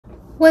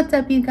What's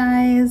up, you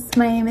guys?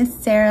 My name is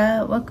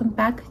Sarah. Welcome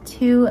back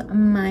to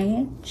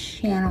my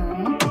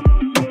channel.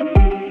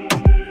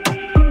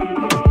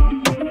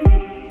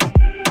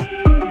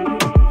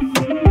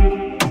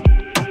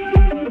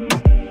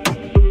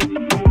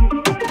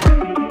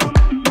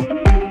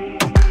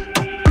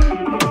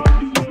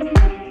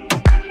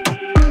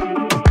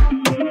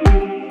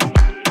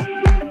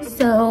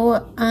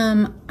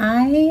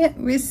 I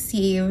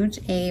received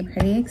a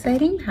pretty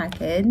exciting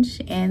package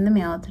in the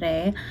mail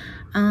today.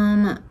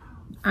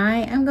 I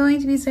am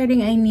going to be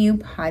starting a new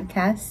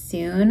podcast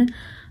soon.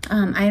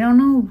 I don't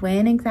know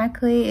when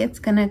exactly it's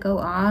gonna go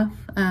off.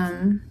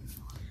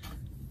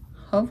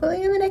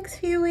 Hopefully in the next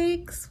few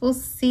weeks. We'll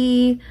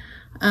see.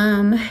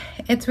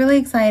 It's really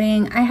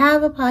exciting. I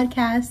have a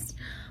podcast,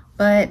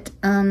 but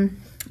I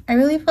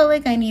really felt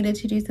like I needed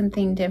to do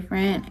something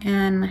different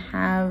and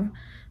have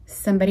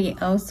somebody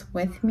else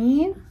with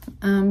me,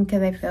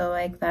 because I feel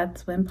like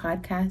that's when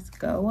podcasts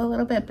go a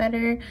little bit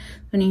better,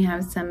 when you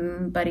have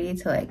somebody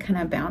to like kind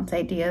of bounce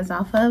ideas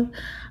off of.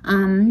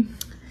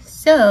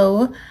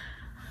 So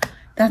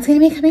that's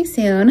gonna be coming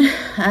soon.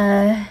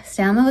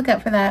 Stay on the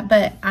lookout for that.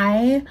 But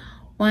I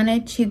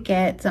wanted to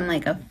get some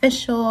like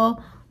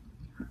official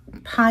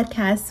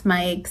podcast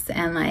mics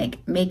and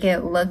like make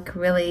it look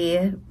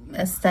really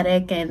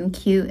aesthetic and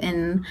cute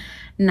and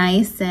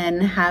nice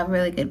and have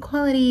really good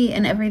quality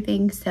and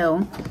everything.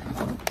 So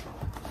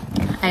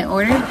I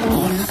ordered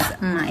these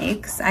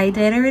mics. I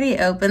did already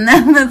open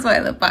them. That's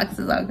why the box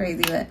is all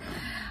crazy. But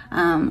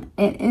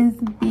it is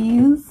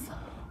these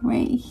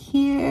right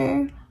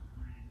here.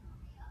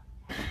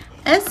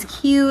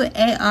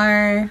 SQAROCK.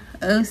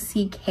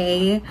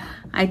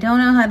 I don't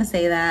know how to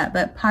say that,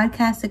 but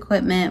podcast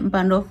equipment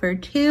bundle for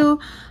 2,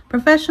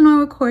 professional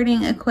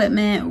recording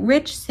equipment,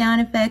 rich sound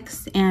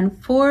effects, and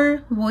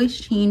 4 voice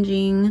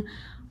changing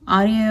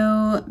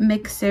audio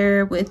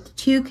mixer with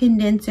 2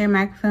 condenser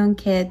microphone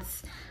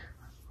kits.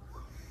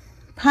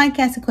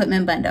 Podcast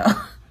equipment bundle.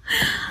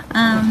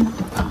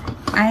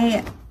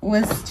 I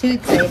was too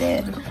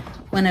excited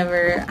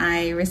whenever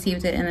I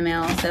received it in the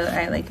mail, so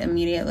I like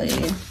immediately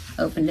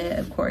opened it.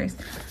 Of course,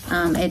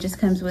 it just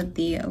comes with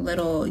the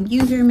little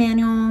user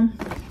manual,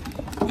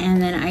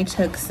 and then I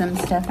took some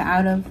stuff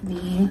out of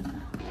the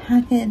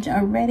package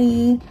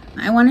already.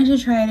 I wanted to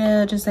try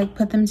to just like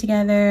put them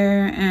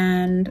together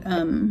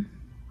and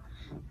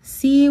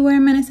see where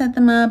I'm gonna set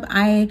them up.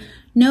 I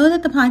know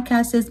that the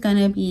podcast is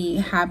gonna be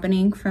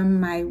happening from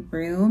my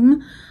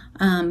room,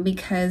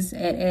 because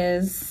it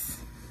is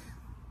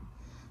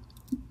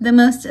the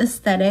most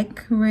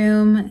aesthetic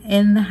room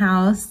in the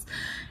house.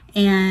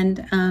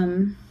 And,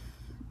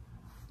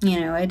 you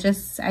know, I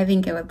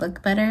think it would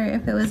look better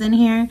if it was in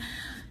here.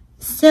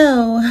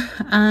 So,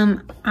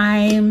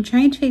 I'm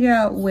trying to figure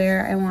out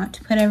where I want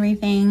to put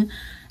everything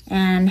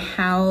and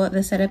how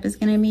the setup is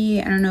going to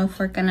be. I don't know if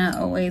we're going to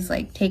always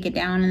like take it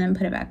down and then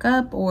put it back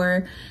up,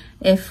 or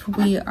if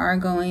we are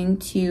going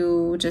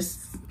to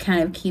just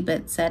kind of keep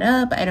it set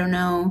up. I don't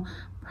know.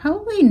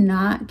 Probably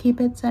not keep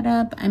it set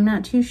up. I'm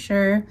not too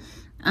sure.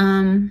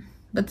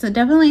 But so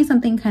definitely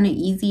something kind of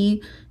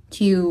easy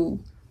to,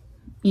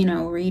 you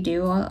know,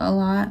 redo a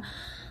lot.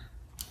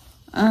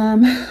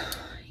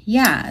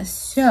 Yeah,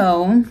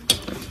 so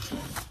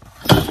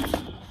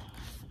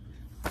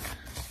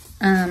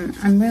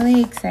I'm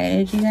really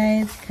excited, you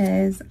guys,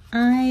 because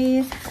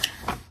I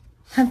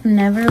have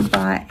never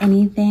bought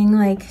anything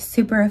like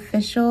super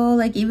official.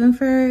 Like even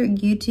for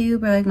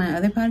YouTube or like my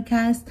other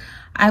podcasts,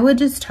 I would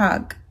just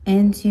talk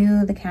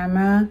into the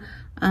camera.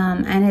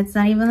 And it's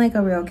not even like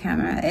a real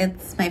camera,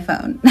 it's my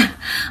phone.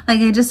 Like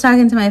I just talk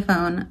into my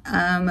phone,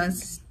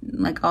 most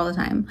like all the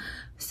time.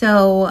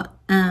 So,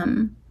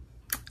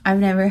 I've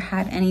never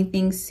had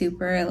anything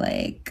super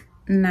like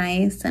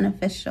nice and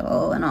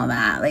official and all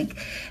that. Like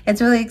it's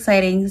really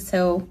exciting.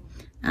 So,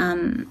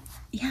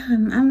 yeah,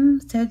 I'm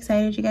so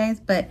excited, you guys.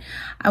 But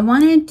I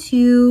wanted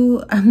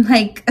to, I'm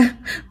like,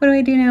 what do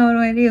I do now? What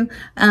do I do?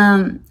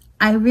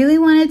 I really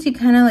wanted to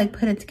kind of like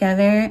put it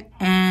together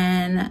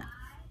and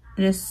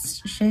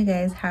just show you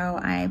guys how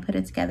I put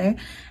it together,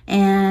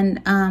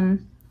 and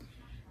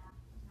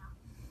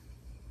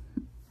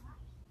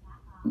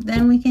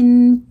then we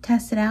can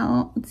test it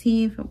out,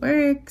 see if it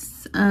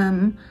works.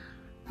 But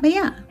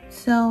yeah,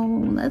 so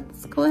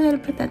let's go ahead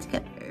and put that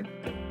together.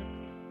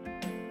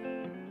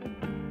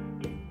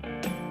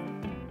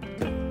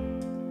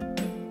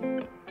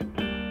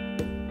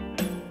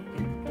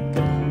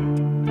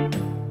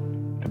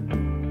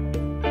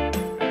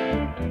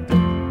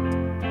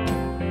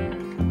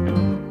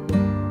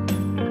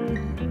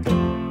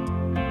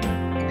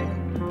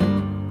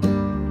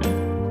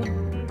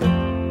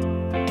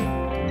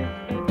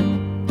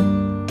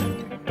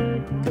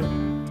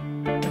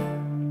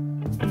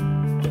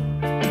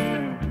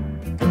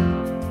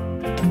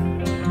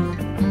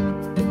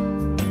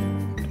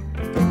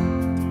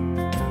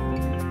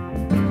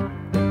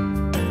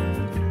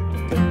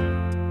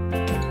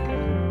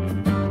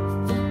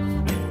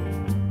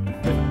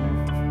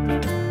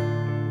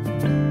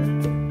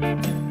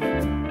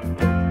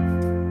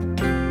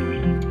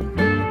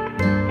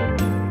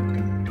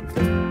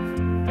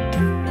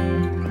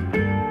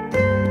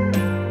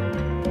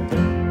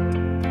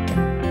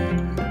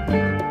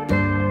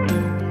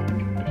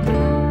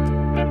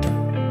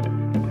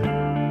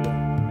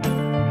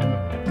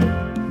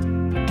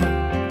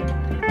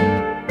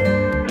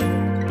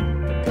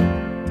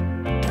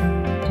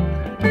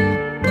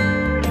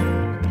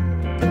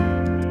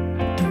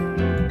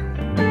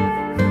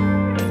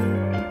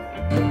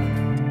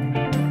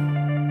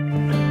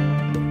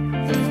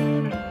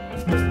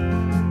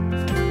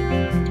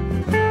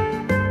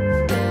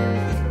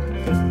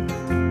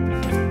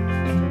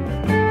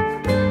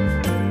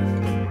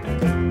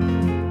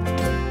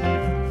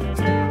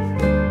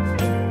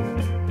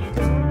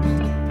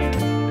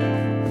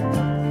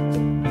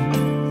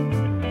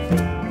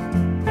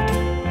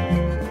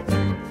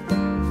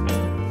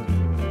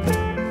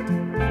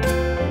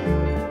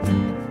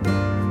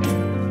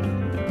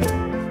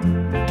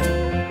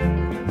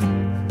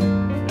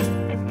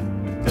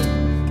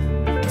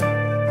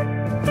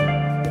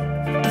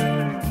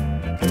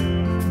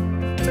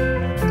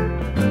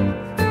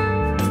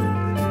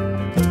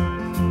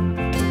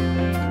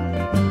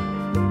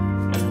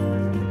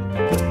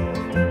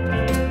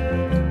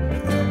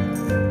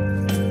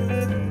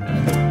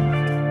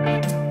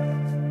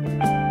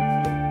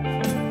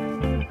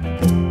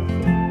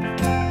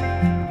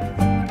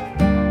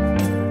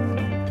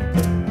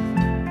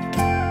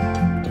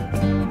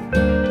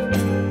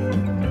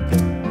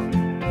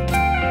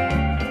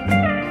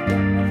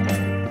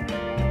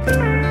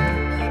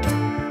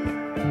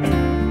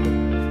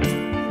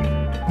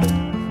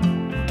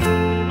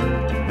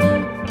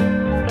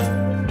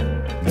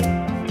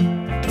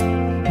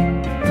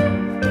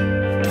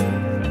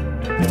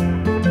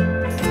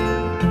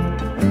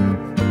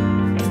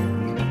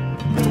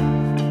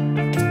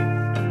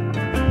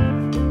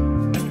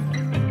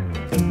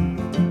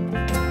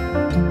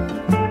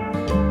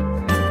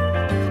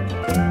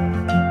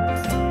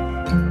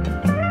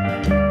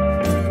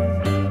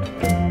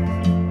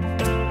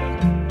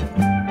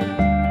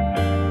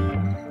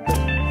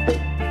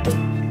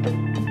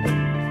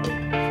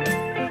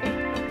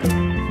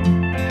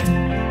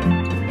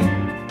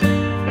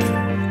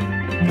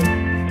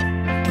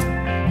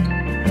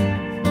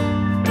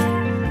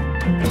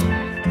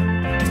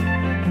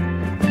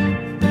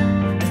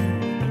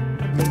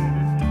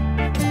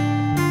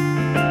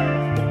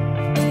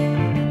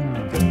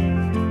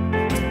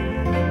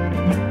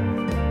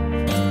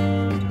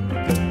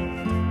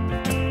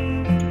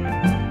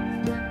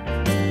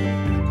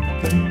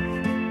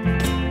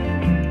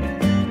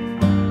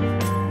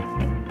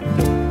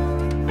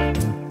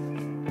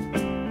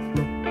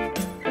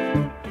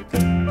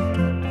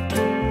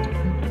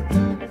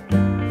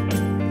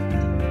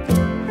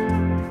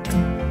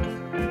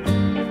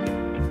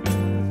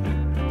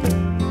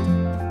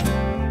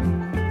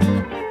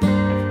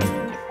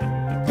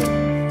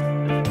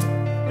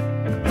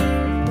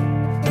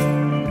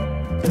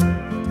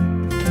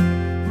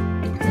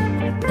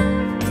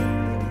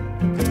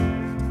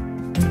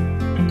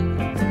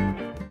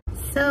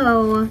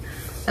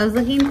 I was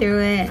looking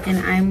through it, and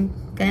I'm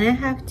gonna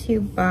have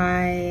to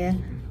buy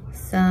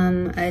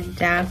some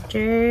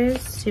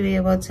adapters to be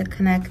able to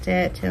connect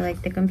it to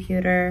like the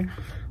computer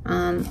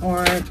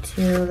or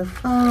to the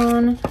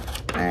phone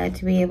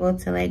to be able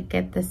to like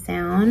get the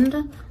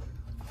sound.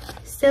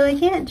 So I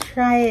can't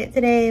try it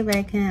today, but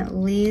I can at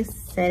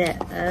least set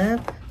it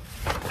up.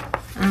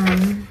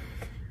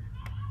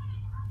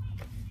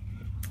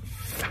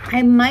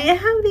 I might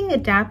have the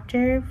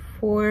adapter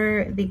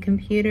for the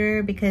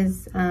computer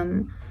because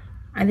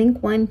I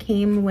think one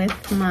came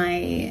with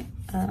my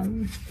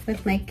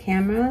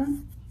camera.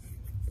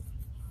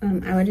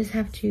 I would just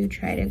have to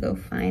try to go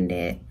find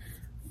it.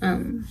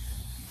 I'll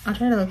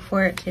try to look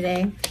for it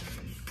today.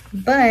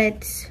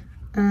 But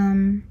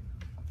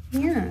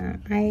yeah,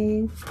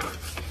 I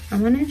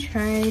want to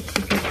try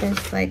to get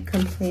this like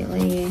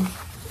completely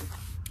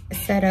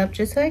set up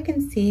just so I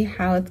can see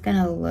how it's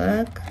gonna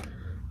look.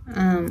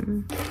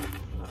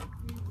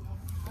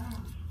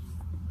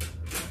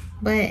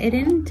 But it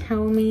didn't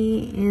tell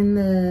me in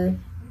the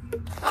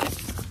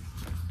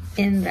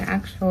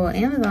actual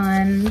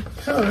Amazon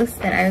post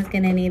that I was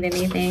gonna need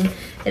anything.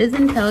 It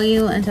doesn't tell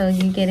you until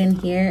you get in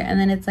here, and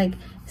then it's like,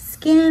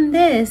 scan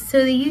this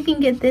so that you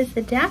can get this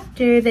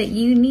adapter that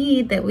you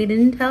need that we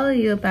didn't tell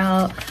you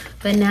about,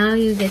 but now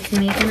you get to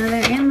make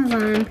another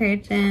Amazon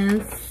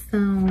purchase.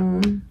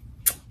 So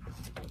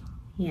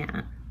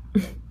yeah,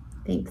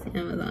 thanks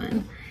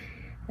Amazon,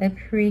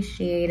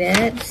 appreciate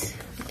it.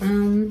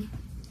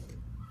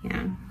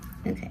 Yeah,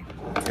 okay,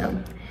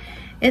 so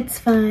it's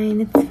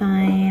fine, it's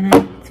fine,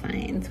 it's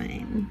fine, it's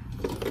fine,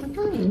 it's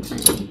fine,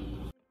 it's fine.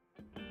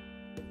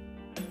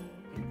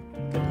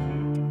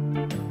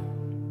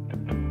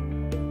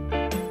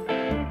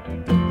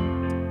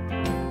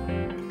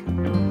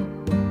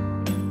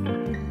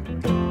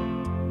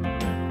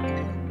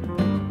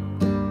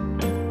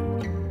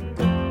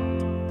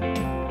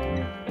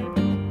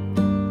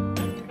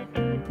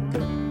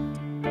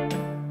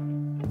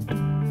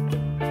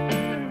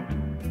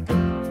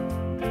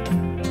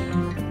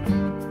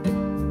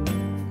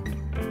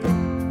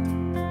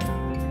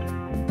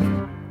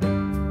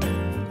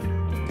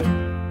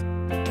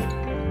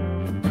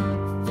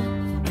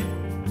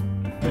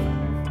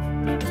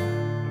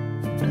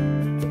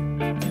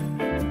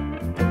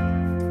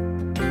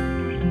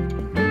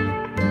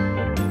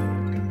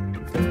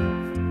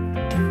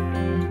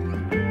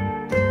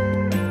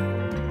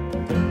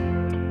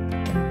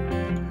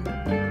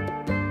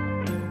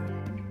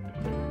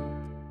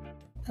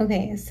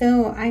 Okay,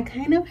 so I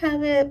kind of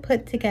have it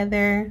put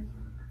together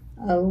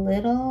a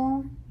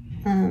little.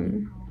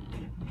 I'm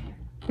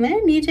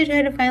gonna need to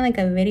try to find like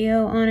a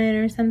video on it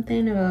or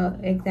something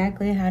about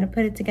exactly how to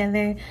put it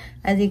together.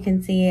 As you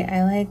can see,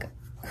 I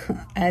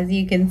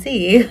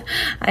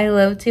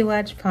love to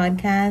watch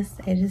podcasts.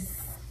 I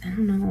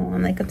don't know,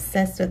 I'm like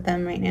obsessed with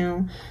them right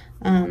now.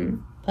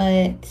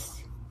 But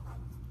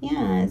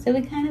yeah, so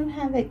we kind of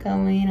have it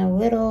going a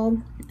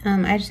little.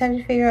 I just have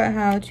to figure out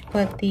how to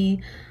put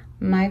the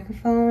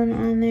microphone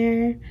on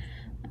there.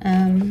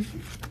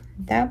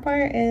 That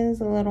part is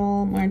a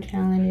little more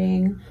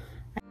challenging.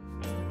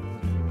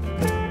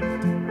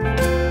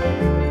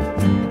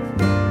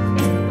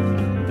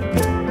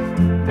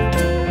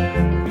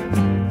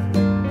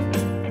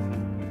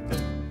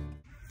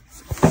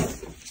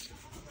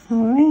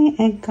 Alright,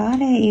 I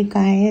got it, you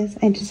guys.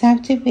 I just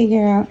have to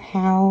figure out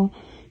how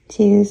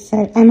to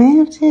start. I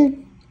wonder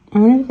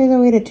if there's a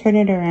way to turn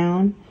it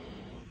around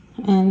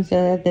so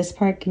that this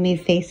part can be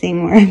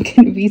facing where I'm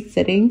going to be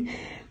sitting.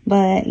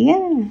 But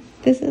yeah,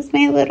 this is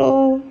my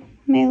little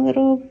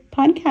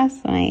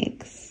podcast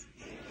mics.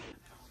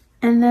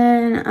 And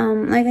then,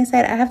 like I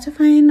said, I have to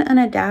find an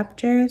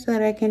adapter so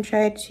that I can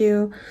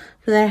so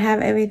that I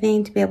have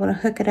everything to be able to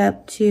hook it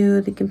up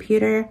to the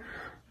computer,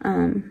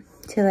 to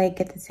like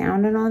get the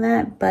sound and all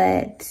that.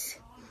 But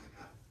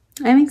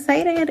I'm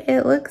excited.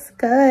 It looks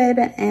good,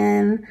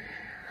 and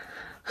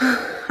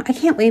I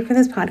can't wait for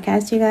this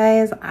podcast, you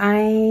guys.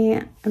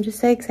 I'm just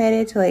so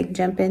excited to like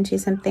jump into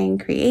something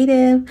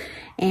creative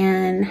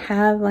and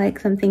have like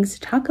some things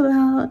to talk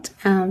about,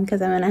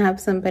 because I'm gonna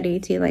have somebody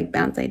to like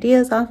bounce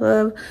ideas off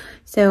of.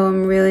 So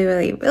I'm really,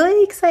 really,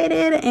 really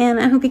excited, and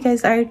I hope you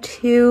guys are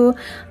too.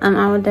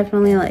 I will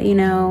definitely let you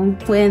know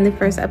when the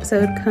first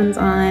episode comes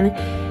on.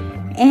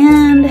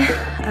 And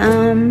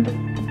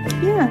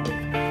yeah,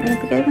 I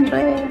hope you guys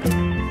enjoy it.